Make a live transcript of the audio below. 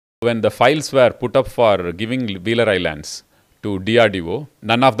When the files were put up for giving Wheeler Islands to DRDO,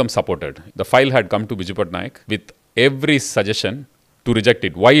 none of them supported. The file had come to Biju Pattnaik with every suggestion to reject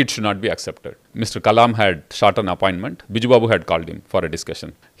it, why it should not be accepted. Mr. Kalam had shot an appointment. Biju Babu had called him for a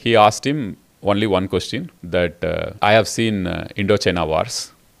discussion. He asked him only one question, that I have seen Indo-China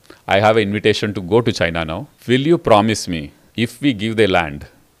wars. I have an invitation to go to China now. Will you promise me, if we give the land,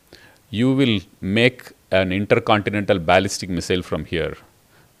 you will make an intercontinental ballistic missile from here,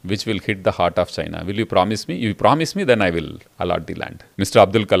 which will hit the heart of China? Will you promise me? If you promise me, then I will allot the land. Mr.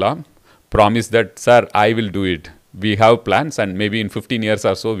 Abdul Kalam promised that, sir, I will do it. We have plans, and maybe in 15 years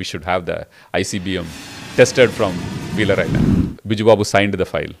or so, we should have the ICBM tested from Wheeler Island. Biju Babu signed the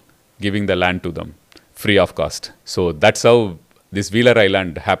file, giving the land to them, free of cost. So that's how this Wheeler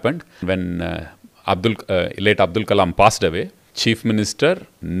Island happened. When late Abdul Kalam passed away, Chief Minister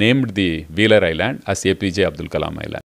named the Wheeler Island as APJ Abdul Kalam Island.